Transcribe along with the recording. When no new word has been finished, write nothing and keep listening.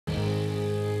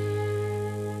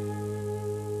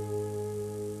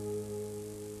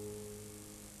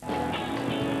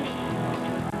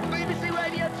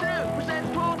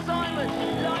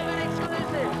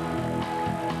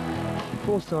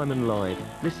Paul Simon Live.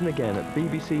 Listen again at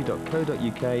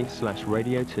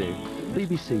bbc.co.uk/radio2.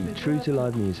 BBC, true to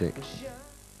live music.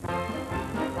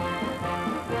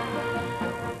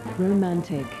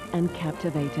 Romantic and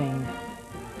captivating.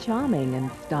 Charming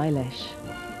and stylish.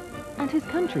 And his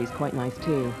country's quite nice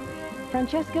too.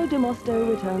 Francesco de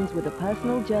Mosto returns with a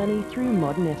personal journey through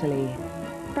modern Italy.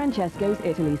 Francesco's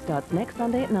Italy starts next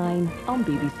Sunday at 9 on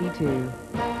BBC Two.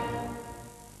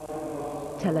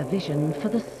 Television for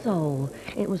the soul.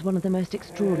 It was one of the most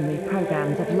extraordinary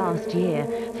programmes of last year.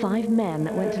 5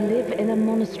 men went to live in a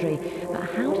monastery. But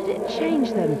how did it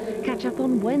change them? Catch up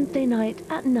on Wednesday night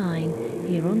at 9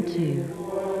 here on 2.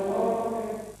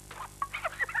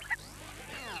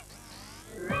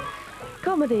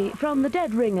 Comedy from The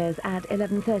Dead Ringers at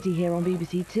 11:30 here on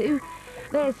BBC Two.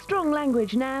 There's strong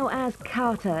language now as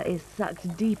Carter is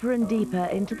sucked deeper and deeper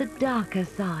into the darker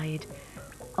side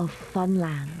of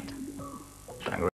Funland.